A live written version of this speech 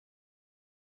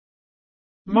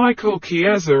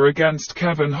Chiesa against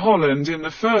Kevin Holland. In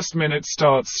the first minute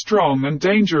starts strong and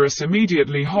dangerous.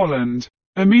 Immediately Holland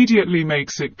immediately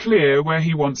makes it clear where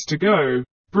he wants to go,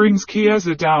 brings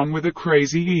Chiesa down with a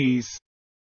crazy ease.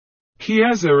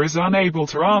 Chiesa is unable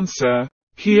to answer.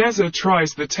 Chiesa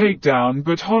tries the takedown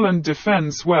but Holland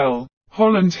defends well.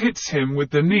 Holland hits him with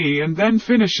the knee and then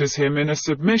finishes him in a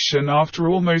submission after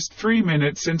almost 3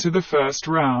 minutes into the first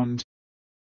round.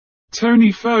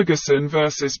 Tony Ferguson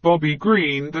vs Bobby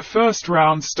Green. The first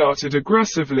round started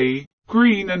aggressively,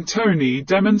 Green and Tony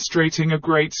demonstrating a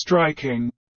great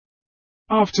striking.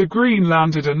 After Green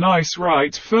landed a nice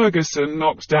right, Ferguson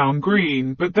knocked down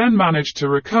Green but then managed to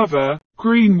recover.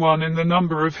 Green won in the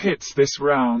number of hits this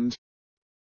round.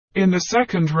 In the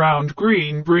second round,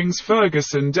 Green brings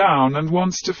Ferguson down and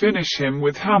wants to finish him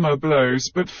with hammer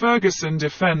blows, but Ferguson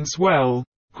defends well.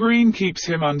 Green keeps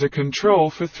him under control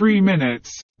for 3 minutes.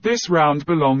 This round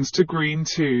belongs to Green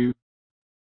too.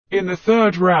 In the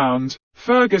third round,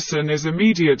 Ferguson is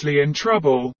immediately in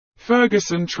trouble.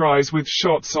 Ferguson tries with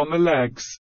shots on the legs.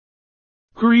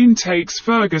 Green takes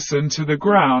Ferguson to the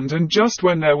ground and just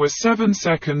when there were 7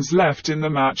 seconds left in the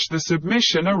match, the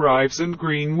submission arrives and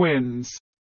Green wins.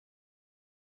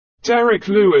 Derrick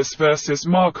Lewis vs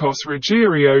Marcos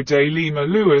Rogerio de Lima.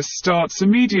 Lewis starts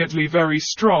immediately very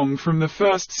strong from the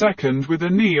first second with a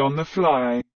knee on the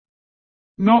fly.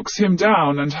 Knocks him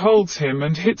down and holds him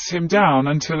and hits him down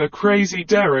until a crazy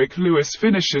Derrick Lewis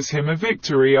finishes him a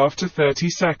victory after 30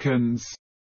 seconds.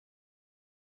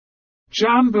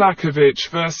 Jan Blachowicz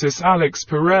vs Alex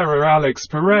Pereira. Alex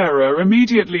Pereira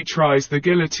immediately tries the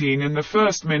guillotine in the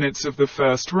first minutes of the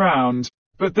first round.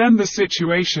 But then the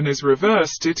situation is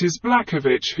reversed. It is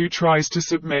Blachowicz who tries to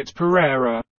submit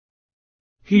Pereira.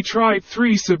 He tried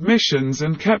 3 submissions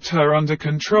and kept her under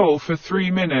control for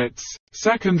 3 minutes.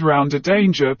 Second round, a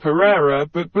danger Pereira,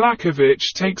 but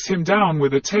Blachowicz takes him down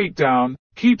with a takedown,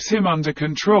 keeps him under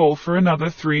control for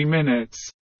another 3 minutes.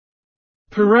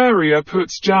 Pereira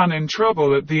puts Jan in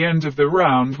trouble at the end of the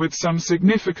round with some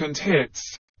significant hits,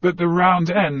 but the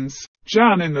round ends.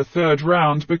 Jan in the third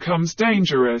round becomes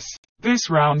dangerous.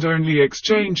 This round only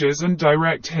exchanges and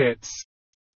direct hits,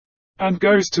 and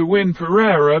goes to win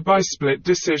Pereira by split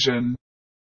decision.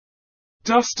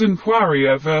 Dustin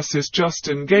Poirier vs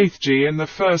Justin Gaethje. In the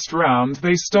first round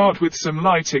they start with some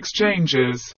light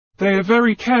exchanges. They are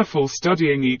very careful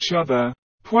studying each other.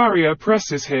 Poirier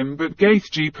presses him but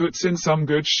Gaethje puts in some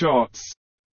good shots.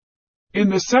 In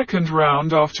the second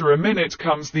round, after a minute,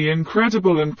 comes the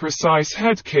incredible and precise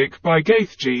head kick by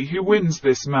Gaethje, who wins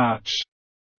this match.